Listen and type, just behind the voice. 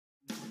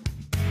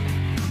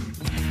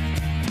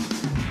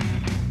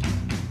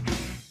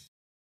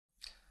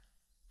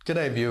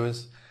G'day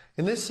viewers.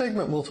 In this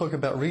segment we'll talk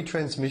about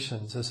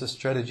retransmissions as a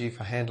strategy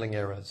for handling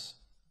errors.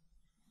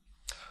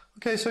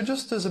 Okay, so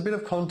just as a bit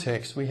of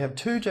context, we have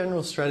two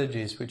general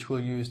strategies which we'll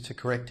use to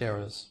correct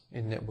errors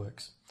in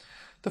networks.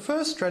 The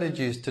first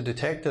strategy is to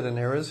detect that an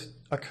error has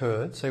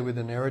occurred, say with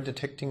an error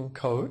detecting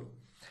code,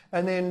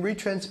 and then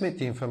retransmit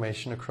the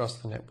information across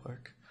the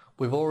network.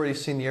 We've already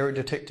seen the error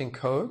detecting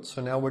code,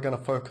 so now we're going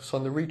to focus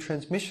on the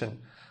retransmission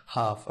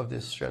half of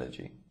this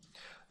strategy.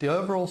 The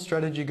overall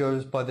strategy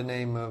goes by the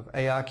name of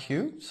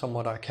ARQ,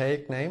 somewhat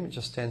archaic name, it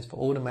just stands for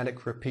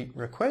Automatic Repeat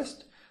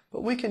Request,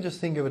 but we can just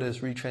think of it as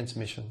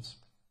retransmissions.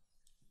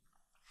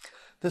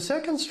 The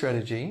second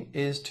strategy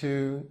is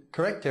to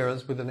correct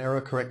errors with an error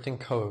correcting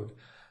code.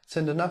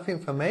 Send enough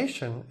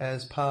information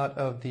as part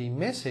of the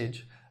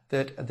message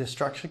that the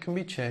structure can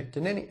be checked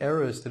and any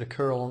errors that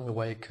occur along the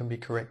way can be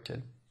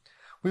corrected.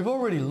 We've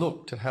already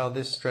looked at how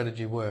this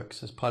strategy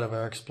works as part of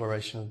our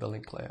exploration of the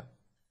link layer.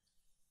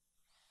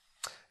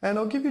 And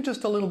I'll give you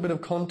just a little bit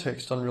of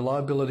context on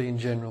reliability in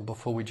general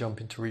before we jump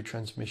into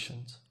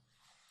retransmissions.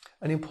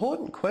 An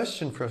important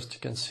question for us to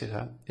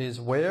consider is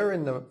where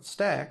in the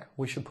stack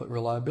we should put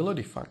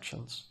reliability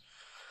functions.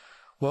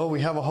 Well,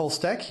 we have a whole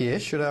stack here.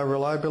 Should our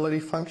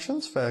reliability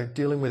functions for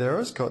dealing with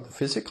errors go at the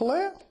physical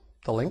layer,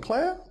 the link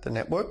layer, the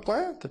network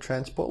layer, the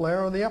transport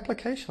layer, or the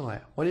application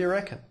layer? What do you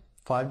reckon?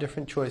 5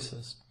 different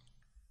choices.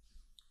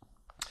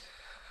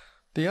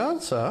 The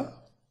answer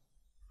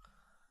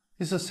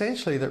is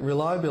essentially that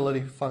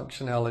reliability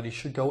functionality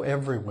should go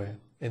everywhere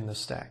in the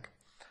stack.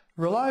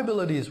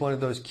 Reliability is one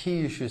of those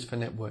key issues for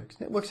networks.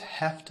 Networks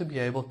have to be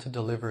able to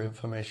deliver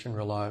information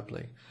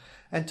reliably.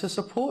 And to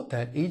support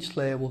that, each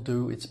layer will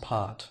do its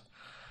part.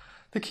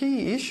 The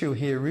key issue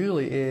here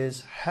really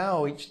is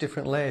how each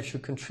different layer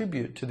should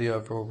contribute to the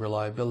overall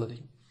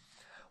reliability.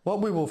 What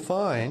we will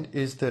find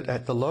is that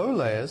at the low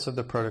layers of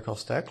the protocol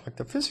stack, like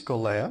the physical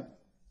layer,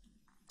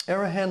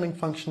 error handling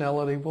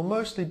functionality will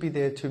mostly be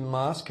there to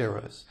mask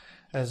errors,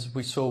 as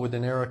we saw with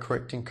an error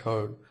correcting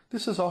code.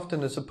 This is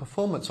often as a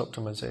performance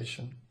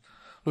optimization.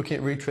 Looking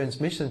at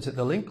retransmissions at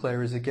the link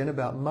layer is again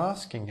about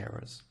masking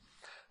errors.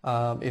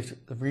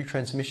 If the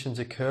retransmissions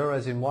occur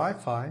as in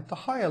Wi-Fi, the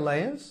higher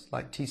layers,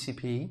 like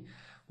TCP,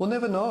 will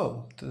never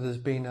know that there's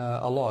been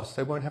a loss.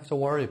 They won't have to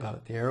worry about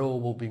it. The error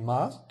will be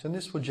masked, and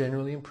this will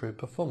generally improve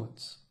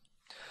performance.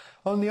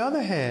 On the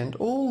other hand,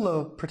 all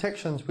the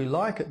protections we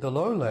like at the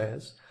low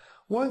layers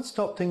won't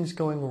stop things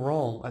going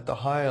wrong at the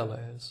higher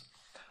layers.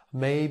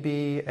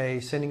 Maybe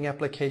a sending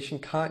application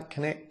can't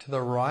connect to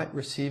the right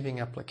receiving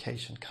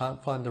application,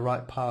 can't find the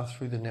right path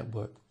through the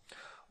network,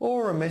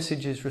 or a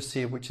message is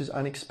received which is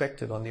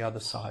unexpected on the other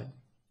side.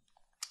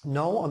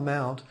 No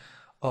amount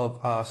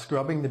of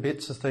scrubbing the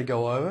bits as they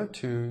go over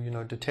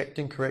to detect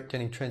and correct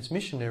any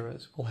transmission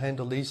errors will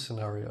handle these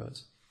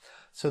scenarios.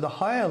 So the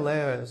higher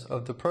layers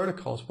of the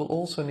protocols will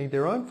also need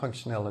their own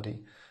functionality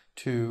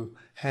to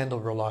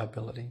handle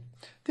reliability.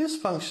 This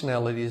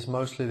functionality is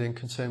mostly then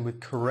concerned with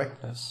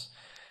correctness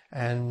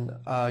and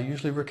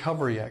usually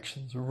recovery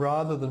actions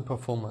rather than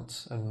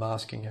performance and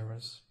masking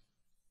errors.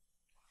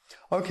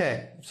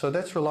 Okay, so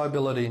that's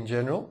reliability in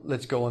general.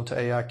 Let's go on to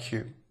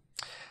ARQ.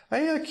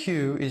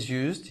 ARQ is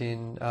used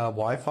in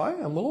Wi-Fi,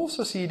 and we'll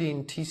also see it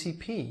in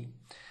TCP.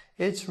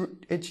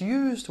 It's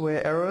used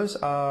where errors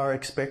are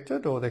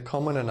expected or they're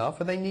common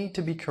enough and they need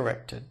to be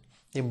corrected.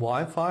 In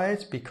Wi-Fi,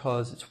 it's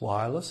because it's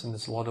wireless and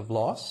there's a lot of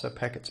loss, so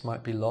packets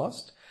might be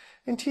lost.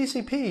 In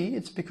TCP,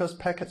 it's because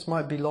packets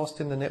might be lost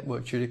in the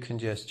network due to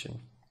congestion.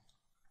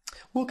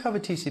 We'll cover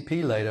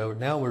TCP later.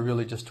 Now we're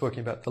really just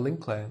talking about the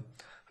link layer,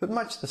 but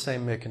much the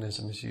same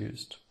mechanism is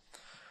used.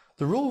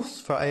 The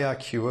rules for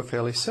ARQ are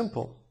fairly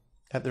simple.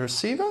 At the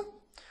receiver,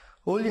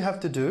 all you have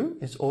to do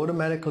is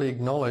automatically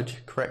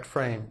acknowledge correct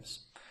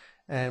frames.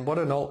 And what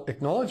an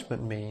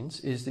acknowledgement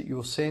means is that you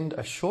will send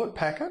a short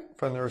packet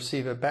from the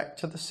receiver back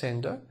to the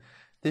sender.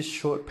 This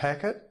short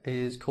packet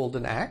is called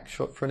an ACK,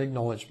 short for an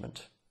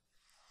acknowledgement.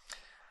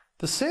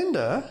 The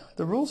sender,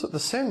 the rules at the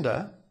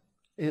sender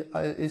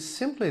is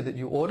simply that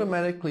you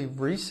automatically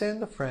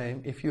resend the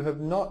frame if you have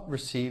not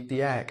received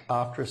the ACK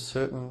after a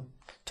certain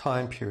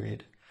time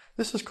period.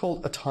 This is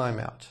called a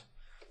timeout.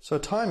 So a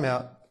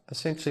timeout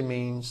essentially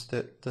means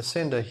that the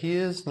sender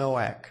hears no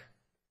ACK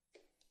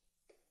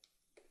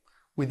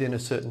within a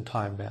certain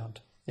time bound.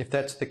 If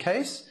that's the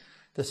case,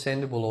 the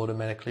sender will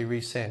automatically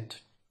resend.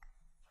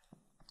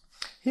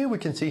 Here we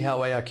can see how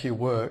ARQ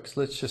works.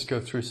 Let's just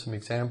go through some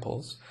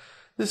examples.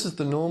 This is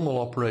the normal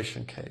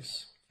operation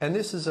case. And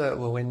this is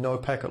when no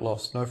packet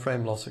loss, no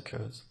frame loss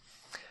occurs.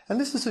 And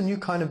this is a new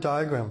kind of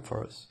diagram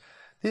for us.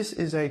 This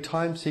is a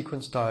time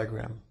sequence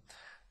diagram.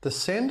 The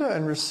sender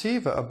and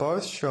receiver are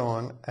both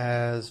shown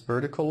as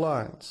vertical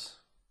lines.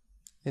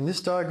 In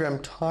this diagram,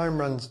 time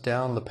runs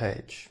down the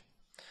page.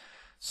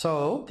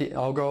 So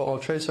I'll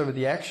trace over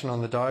the action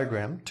on the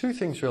diagram. Two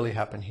things really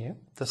happen here.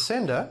 The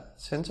sender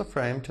sends a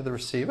frame to the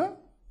receiver.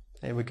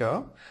 There we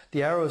go.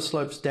 The arrow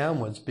slopes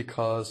downwards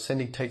because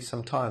sending takes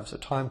some time, so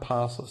time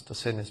passes to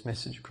send this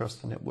message across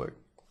the network.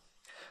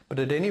 But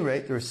at any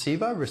rate, the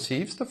receiver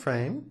receives the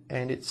frame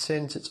and it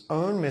sends its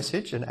own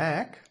message, an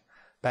ACK,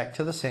 back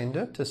to the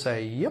sender to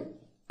say, yep,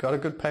 got a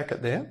good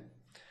packet there.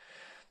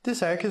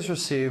 This ACK is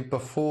received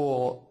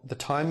before the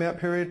timeout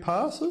period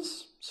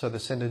passes, so the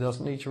sender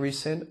doesn't need to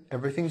resend.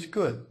 Everything's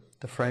good.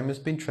 The frame has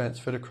been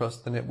transferred across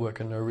the network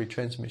and no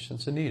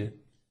retransmissions are needed.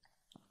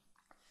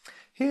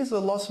 Here's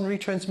the loss and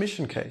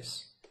retransmission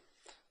case.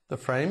 The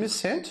frame is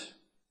sent,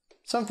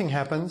 something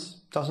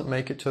happens, doesn't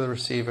make it to the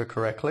receiver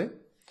correctly.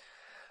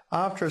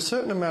 After a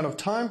certain amount of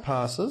time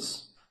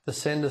passes, the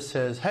sender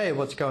says, hey,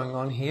 what's going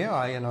on here?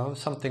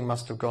 Something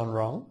must have gone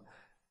wrong.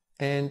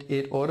 And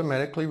it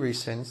automatically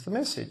resends the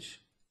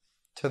message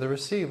to the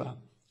receiver.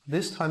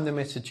 This time the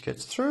message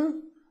gets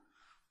through,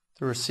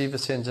 the receiver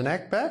sends an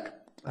ACK back,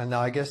 and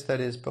I guess that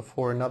is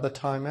before another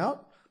timeout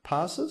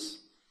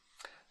passes.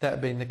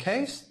 That being the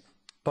case,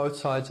 both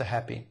sides are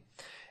happy.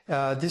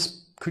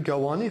 This could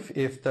go on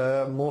if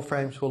the more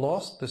frames were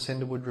lost, the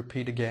sender would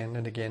repeat again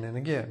and again and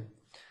again.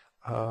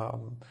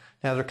 Now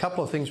there are a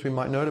couple of things we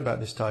might note about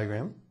this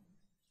diagram.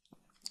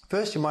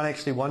 First, you might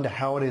actually wonder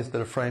how it is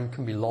that a frame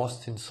can be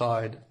lost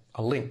inside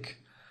a link.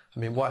 I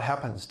mean, what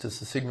happens? Does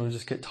the signal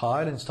just get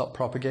tired and stop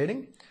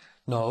propagating?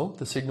 No,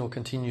 the signal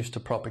continues to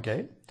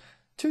propagate.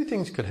 Two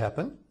things could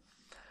happen.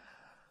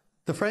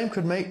 The frame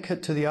could make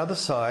it to the other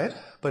side,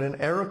 but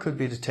an error could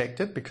be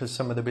detected because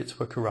some of the bits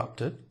were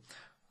corrupted.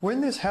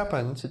 When this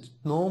happens, it's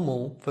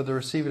normal for the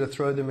receiver to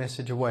throw the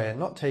message away and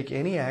not take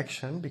any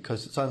action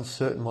because it's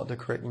uncertain what the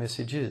correct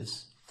message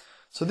is.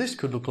 So this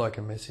could look like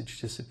a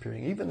message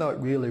disappearing, even though it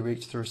really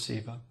reached the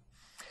receiver.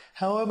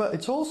 However,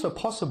 it's also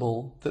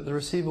possible that the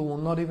receiver will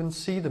not even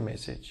see the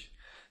message.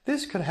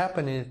 This could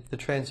happen if the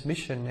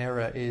transmission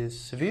error is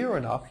severe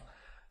enough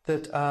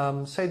that,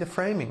 say, the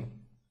framing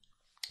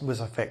was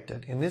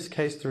affected. In this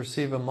case, the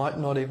receiver might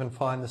not even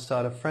find the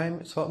start of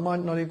frame, so it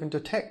might not even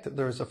detect that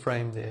there is a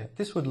frame there.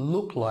 This would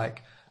look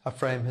like a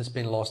frame has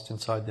been lost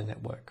inside the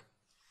network.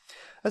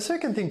 A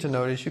second thing to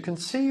note is you can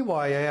see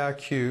why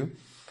ARQ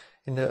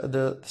in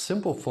the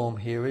simple form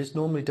here is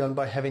normally done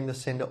by having the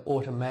sender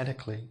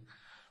automatically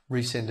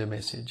resend a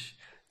message.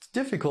 It's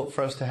difficult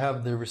for us to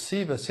have the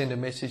receiver send a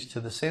message to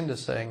the sender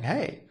saying,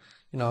 hey,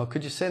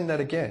 could you send that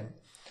again?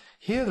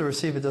 Here the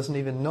receiver doesn't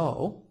even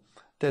know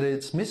that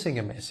it's missing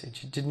a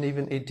message. It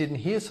didn't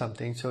hear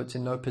something, so it's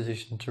in no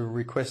position to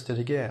request it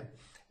again.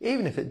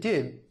 Even if it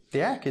did,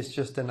 the ACK is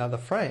just another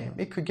frame.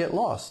 It could get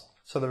lost,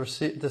 so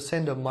the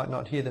sender might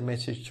not hear the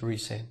message to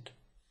resend.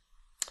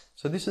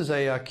 So this is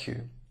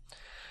ARQ.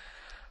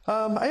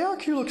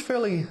 ARQ looks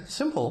fairly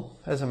simple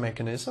as a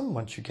mechanism.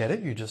 Once you get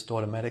it, you just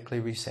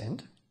automatically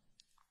resend.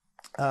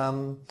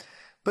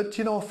 But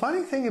a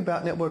funny thing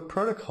about network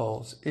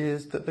protocols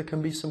is that there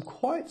can be some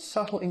quite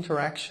subtle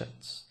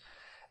interactions.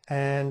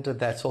 And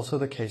that's also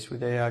the case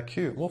with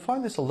ARQ. We'll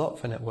find this a lot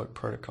for network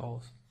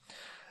protocols.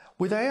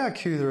 With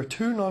ARQ, there are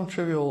two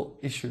non-trivial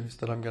issues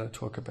that I'm going to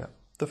talk about.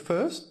 The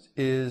first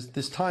is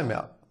this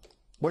timeout.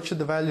 What should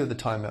the value of the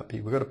timeout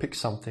be? We've got to pick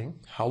something.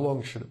 How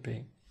long should it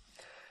be?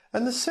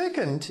 And the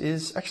second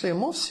is actually a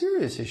more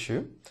serious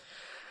issue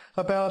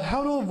about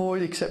how to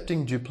avoid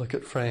accepting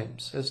duplicate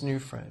frames as new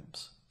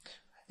frames.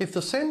 If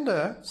the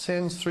sender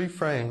sends three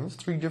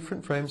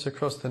different frames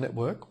across the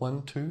network,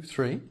 1, 2,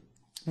 3,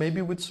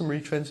 maybe with some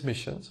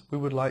retransmissions, we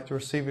would like the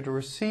receiver to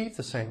receive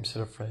the same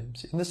set of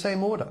frames in the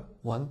same order,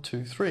 1,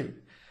 2, 3.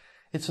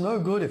 It's no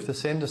good if the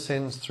sender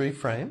sends 3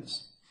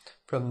 frames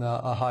from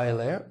a higher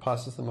layer,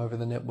 passes them over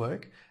the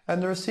network,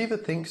 and the receiver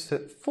thinks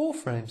that 4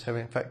 frames have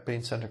in fact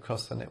been sent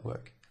across the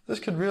network. This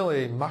could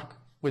really muck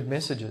with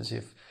messages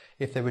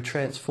if they were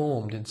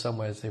transformed in some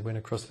way as they went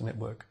across the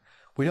network.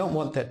 We don't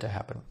want that to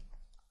happen.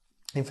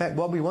 In fact,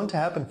 what we want to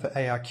happen for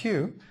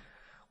ARQ,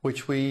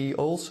 which we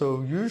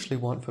also usually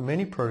want for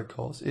many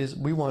protocols, is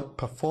we want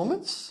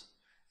performance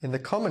in the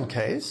common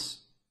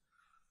case,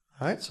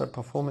 right? So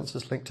performance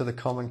is linked to the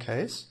common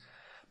case,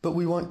 but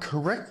we want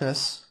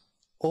correctness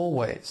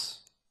always.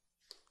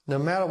 No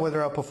matter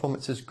whether our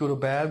performance is good or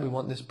bad, we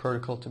want this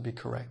protocol to be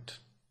correct.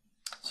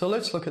 So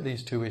let's look at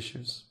these two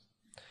issues.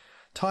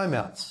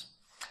 Timeouts.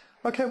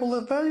 Okay, well,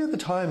 the value of the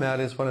timeout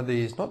is one of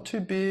these not too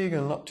big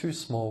and not too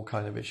small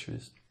kind of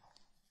issues.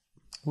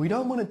 We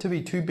don't want it to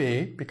be too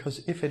big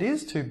because if it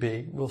is too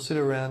big, we'll sit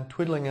around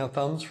twiddling our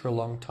thumbs for a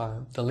long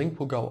time. The link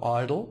will go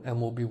idle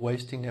and we'll be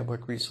wasting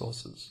network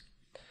resources.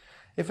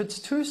 If it's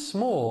too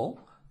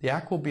small, the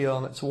ACK will be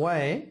on its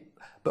way,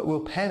 but we'll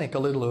panic a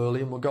little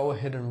early and we'll go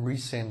ahead and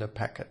resend a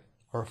packet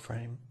or a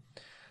frame.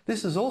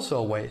 This is also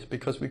a waste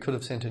because we could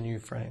have sent a new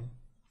frame.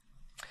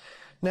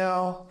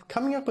 Now,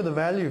 coming up with a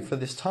value for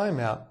this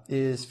timeout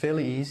is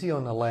fairly easy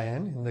on a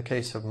LAN in the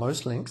case of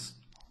most links.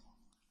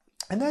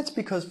 And that's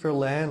because for a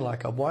LAN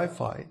like a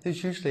Wi-Fi,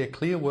 there's usually a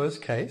clear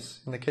worst case.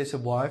 In the case of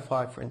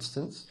Wi-Fi, for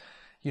instance,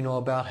 you know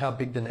about how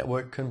big the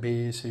network can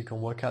be, so you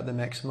can work out the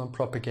maximum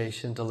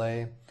propagation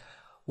delay.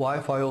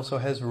 Wi-Fi also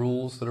has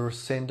rules that a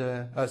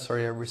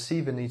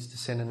receiver needs to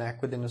send an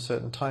ACK within a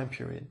certain time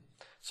period.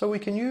 So we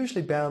can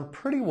usually bound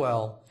pretty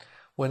well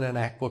when an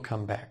ACK will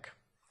come back.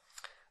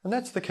 And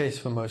that's the case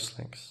for most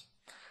links.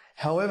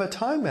 However,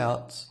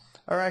 timeouts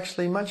are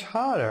actually much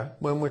harder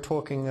when we're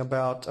talking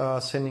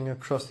about sending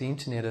across the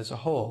internet as a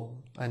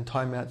whole. and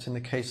timeouts in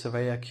the case of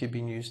ARQ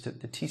being used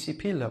at the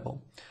TCP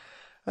level.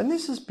 And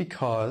this is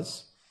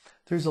because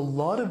there's a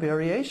lot of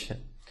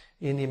variation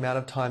in the amount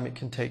of time it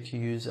can take to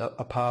use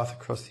a path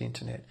across the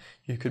internet.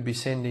 You could be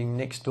sending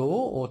next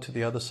door or to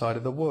the other side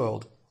of the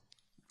world.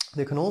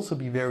 There can also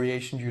be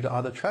variation due to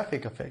other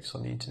traffic effects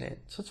on the internet,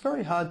 so it's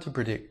very hard to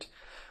predict.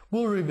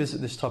 We'll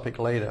revisit this topic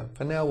later.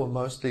 For now, we'll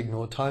mostly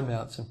ignore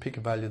timeouts and pick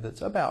a value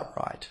that's about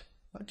right,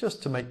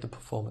 just to make the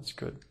performance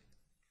good.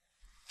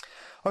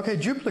 Okay,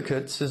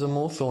 duplicates is a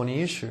more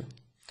thorny issue.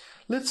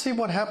 Let's see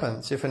what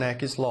happens if an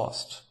ACK is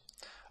lost.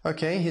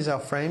 Okay, here's our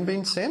frame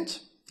being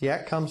sent. The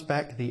ACK comes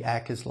back, the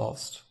ACK is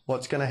lost.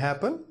 What's going to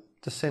happen?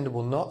 The sender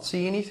will not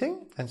see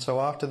anything, and so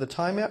after the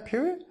timeout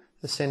period,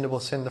 the sender will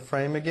send the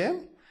frame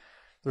again.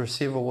 The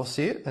receiver will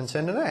see it and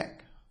send an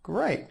ACK.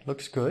 Great,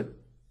 looks good.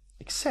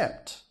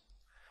 Except,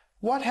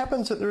 what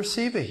happens at the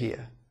receiver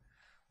here?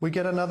 We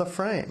get another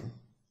frame.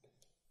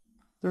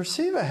 The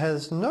receiver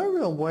has no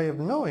real way of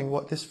knowing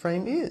what this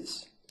frame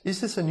is.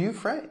 Is this a new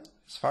frame?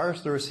 As far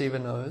as the receiver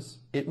knows,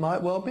 it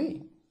might well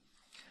be.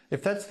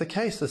 If that's the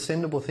case, the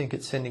sender will think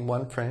it's sending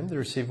one frame, the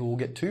receiver will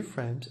get 2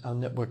 frames, our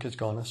network has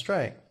gone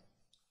astray.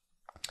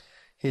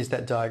 Here's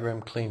that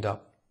diagram cleaned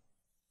up.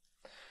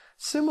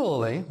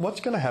 Similarly, what's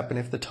going to happen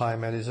if the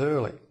timeout is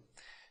early?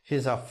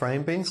 Here's our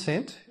frame being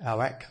sent,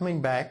 our ACK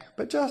coming back,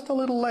 but just a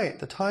little late.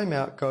 The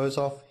timeout goes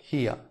off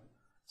here.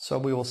 So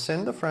we will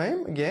send the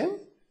frame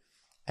again,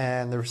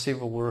 and the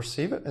receiver will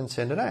receive it and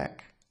send an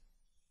ACK.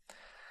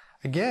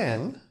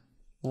 Again,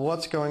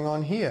 what's going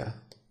on here?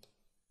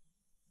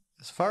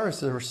 As far as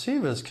the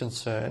receiver is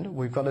concerned,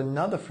 we've got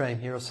another frame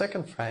here, a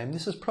second frame.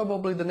 This is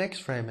probably the next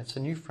frame. It's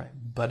a new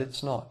frame, but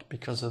it's not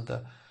because of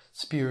the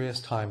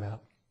spurious timeout.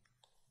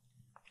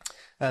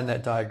 And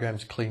that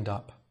diagram's cleaned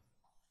up.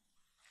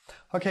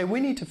 Okay, we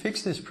need to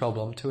fix this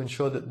problem to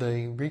ensure that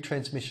the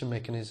retransmission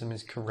mechanism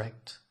is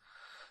correct.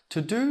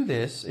 To do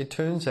this, it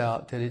turns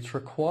out that it's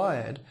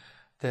required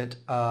that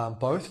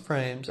both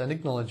frames and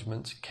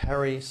acknowledgements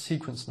carry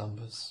sequence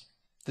numbers.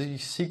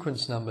 These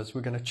sequence numbers, we're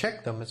going to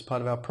check them as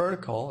part of our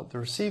protocol at the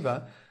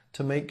receiver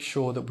to make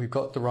sure that we've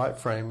got the right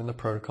frame and the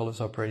protocol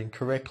is operating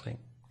correctly.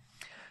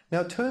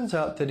 Now, it turns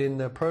out that in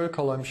the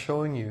protocol I'm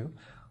showing you,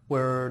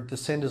 where the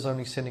sender's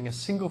only sending a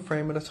single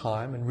frame at a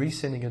time and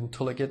resending it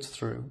until it gets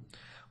through,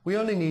 we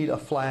only need a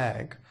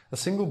flag, a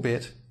single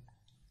bit,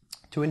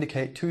 to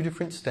indicate 2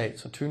 different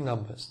states or 2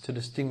 numbers to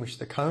distinguish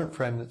the current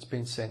frame that's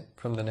been sent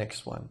from the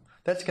next one.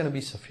 That's going to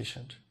be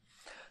sufficient.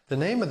 The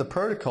name of the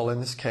protocol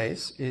in this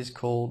case is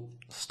called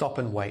stop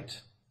and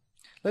wait.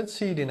 Let's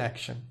see it in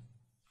action.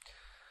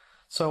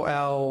 So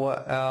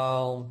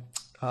our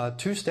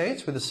 2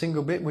 states with a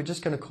single bit, we're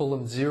just going to call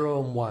them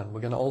 0 and 1.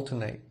 We're going to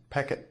alternate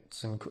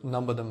packets and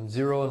number them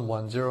 0 and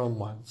 1, 0 and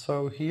 1.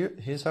 So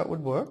here's how it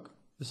would work.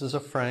 This is a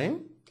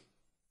frame,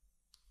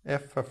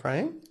 F for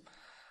frame.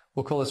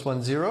 We'll call this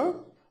one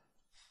 0.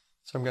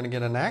 So I'm going to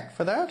get an ACK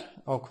for that.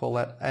 I'll call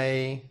that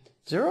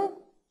A0.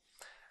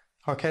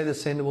 Okay, the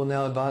sender will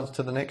now advance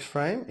to the next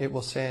frame. It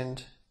will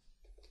send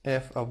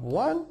F of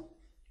 1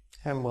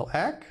 and will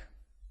ACK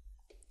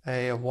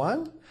A of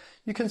 1.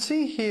 You can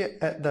see here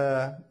at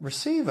the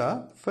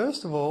receiver,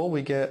 first of all,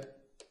 we get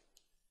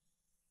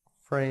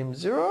frame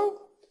 0.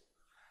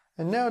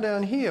 And now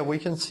down here, we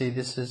can see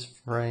this is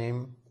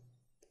frame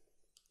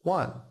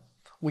 1.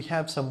 We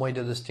have some way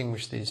to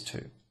distinguish these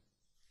 2.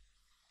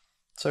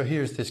 So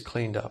here's this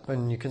cleaned up,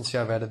 and you can see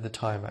I've added the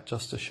timeout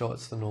just to show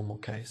it's the normal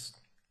case.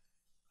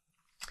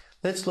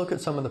 Let's look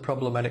at some of the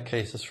problematic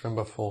cases from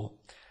before.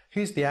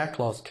 Here's the ACK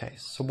loss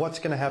case. So what's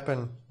going to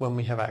happen when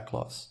we have ACK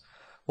loss?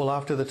 Well,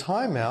 after the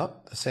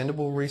timeout, the sender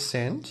will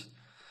resend.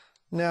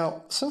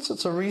 Now, since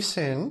it's a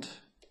resend,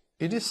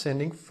 it is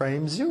sending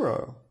frame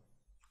 0.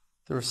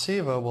 The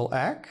receiver will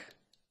ACK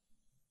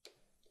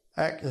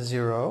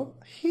 0.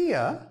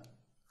 Here,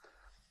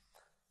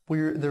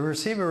 the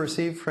receiver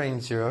received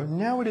frame 0.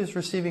 Now it is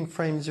receiving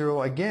frame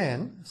 0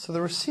 again. So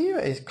the receiver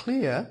is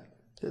clear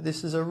that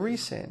this is a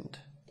resend.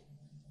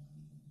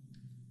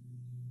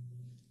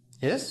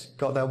 Yes,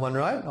 got that one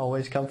right,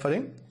 always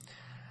comforting.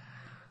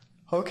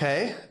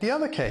 Okay, the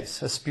other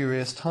case, a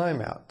spurious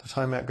timeout. The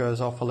timeout goes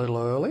off a little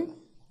early.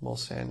 We'll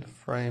send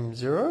frame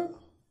 0.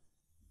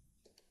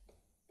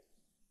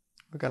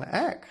 We're going to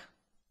ACK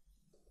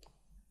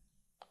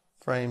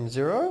frame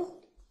 0.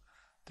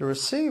 The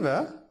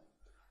receiver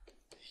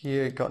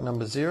here got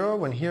number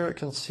 0, and here it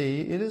can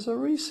see it is a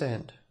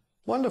resend.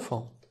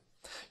 Wonderful.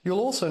 You'll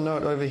also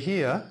note over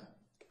here,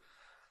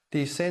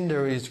 the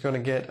sender is going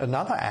to get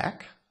another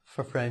ACK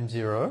for frame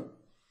 0.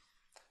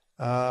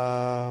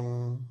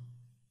 Oh,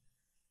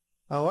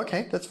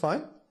 okay, that's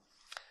fine.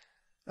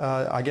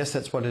 I guess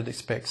that's what it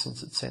expects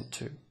since it's sent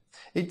to.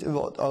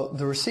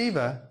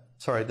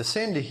 The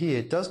sender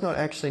here does not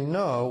actually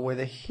know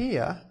whether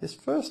here, this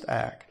first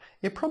ACK,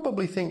 it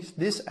probably thinks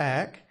this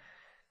ACK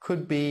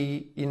could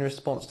be in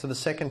response to the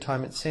second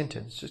time it's sent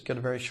it. It's just got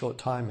a very short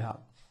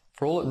timeout.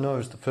 For all it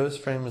knows, the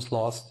first frame was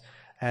lost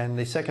and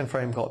the second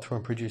frame got through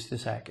and produced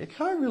this ACK. It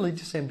can't really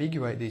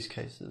disambiguate these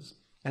cases.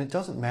 And it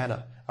doesn't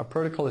matter. Our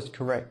protocol is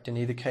correct in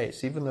either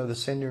case, even though the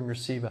sender and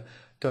receiver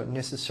don't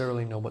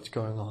necessarily know what's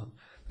going on.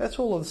 That's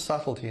all of the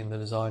subtlety in the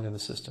design of the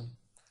system.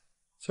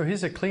 So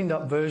here's a cleaned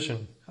up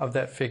version of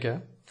that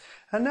figure.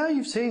 And now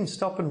you've seen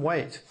stop and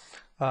wait,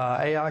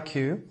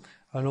 ARQ,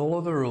 and all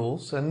of the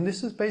rules. And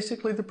this is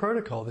basically the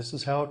protocol. This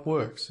is how it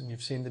works. And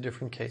you've seen the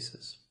different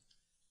cases.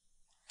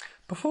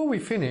 Before we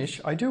finish,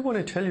 I do want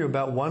to tell you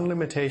about one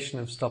limitation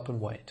of stop and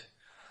wait.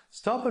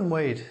 Stop and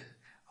wait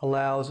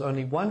allows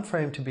only one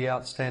frame to be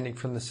outstanding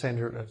from the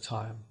sender at a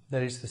time.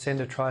 That is, the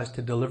sender tries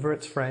to deliver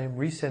its frame,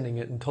 resending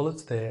it until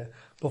it's there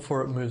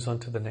before it moves on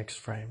to the next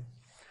frame.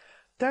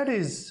 That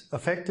is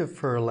effective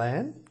for a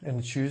LAN and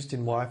it's used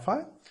in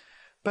Wi-Fi,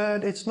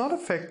 but it's not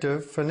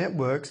effective for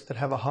networks that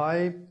have a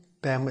high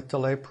bandwidth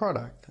delay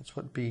product. That's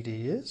what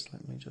BD is.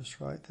 Let me just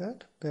write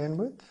that.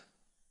 Bandwidth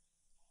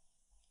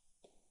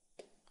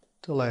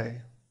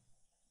delay.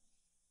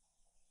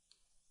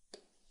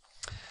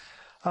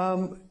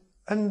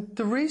 And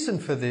the reason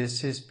for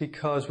this is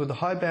because with a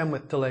high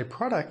bandwidth delay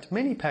product,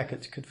 many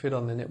packets could fit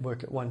on the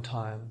network at one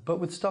time, but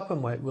with stop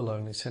and wait, we'll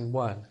only send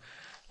one.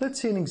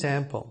 Let's see an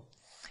example.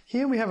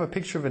 Here we have a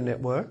picture of a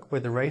network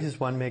where the rate is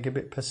 1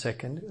 megabit per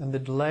second and the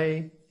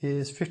delay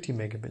is 50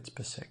 megabits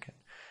per second.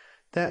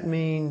 That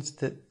means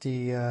that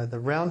the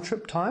round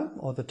trip time,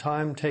 or the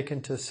time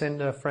taken to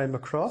send a frame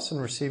across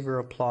and receive a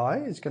reply,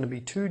 is going to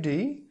be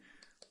 2D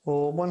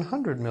or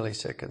 100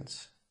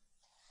 milliseconds.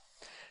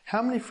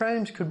 How many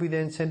frames could we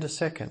then send a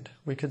second?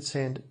 We could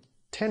send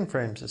 10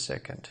 frames a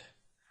second.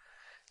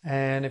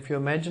 And if you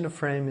imagine a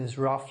frame is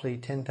roughly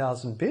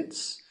 10,000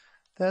 bits,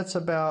 that's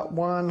about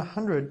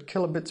 100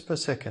 kilobits per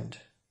second.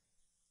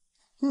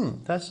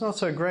 That's not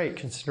so great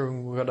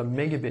considering we've got a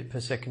megabit per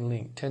second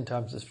link, 10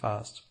 times as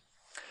fast.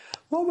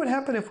 What would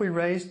happen if we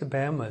raised the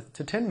bandwidth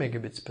to 10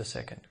 megabits per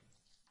second,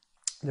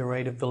 the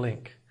rate of the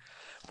link?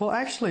 Well,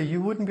 actually,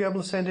 you wouldn't be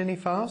able to send any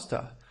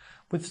faster.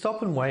 With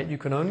stop and wait, you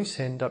can only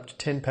send up to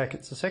 10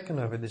 packets a second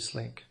over this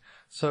link.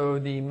 So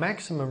the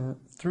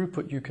maximum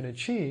throughput you can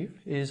achieve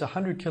is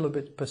 100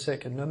 kilobits per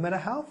second, no matter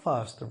how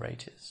fast the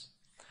rate is.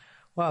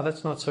 Wow,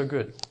 that's not so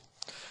good.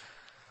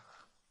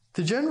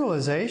 The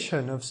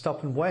generalization of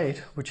stop and wait,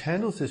 which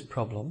handles this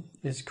problem,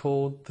 is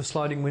called the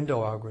sliding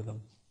window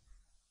algorithm.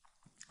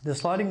 The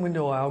sliding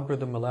window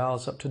algorithm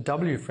allows up to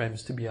W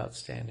frames to be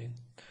outstanding.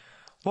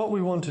 What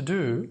we want to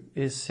do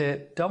is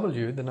set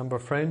W, the number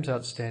of frames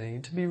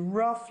outstanding, to be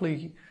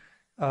roughly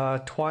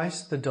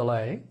twice the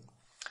delay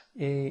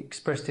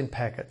expressed in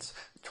packets.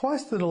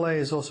 Twice the delay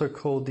is also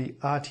called the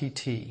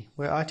RTT,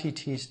 where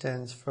RTT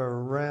stands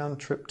for round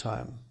trip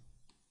time.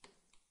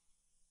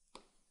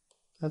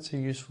 That's a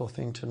useful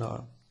thing to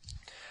know.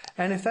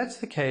 And if that's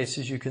the case,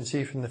 as you can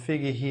see from the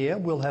figure here,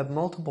 we'll have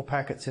multiple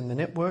packets in the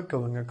network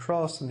going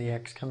across and the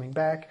X coming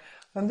back,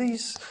 and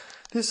this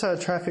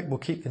traffic will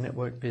keep the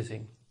network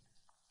busy.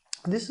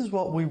 This is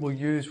what we will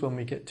use when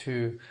we get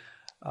to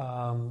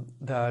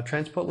the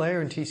transport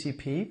layer in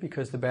TCP,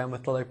 because the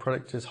bandwidth delay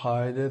product is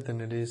higher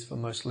than it is for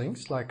most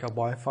links, like a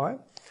Wi-Fi.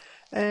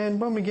 And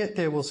when we get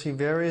there, we'll see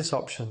various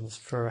options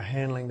for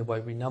handling the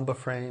way we number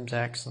frames,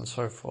 acts, and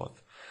so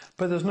forth.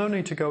 But there's no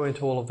need to go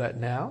into all of that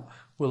now.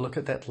 We'll look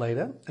at that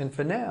later. And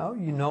for now,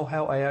 you know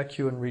how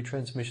ARQ and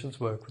retransmissions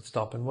work with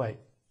stop and wait.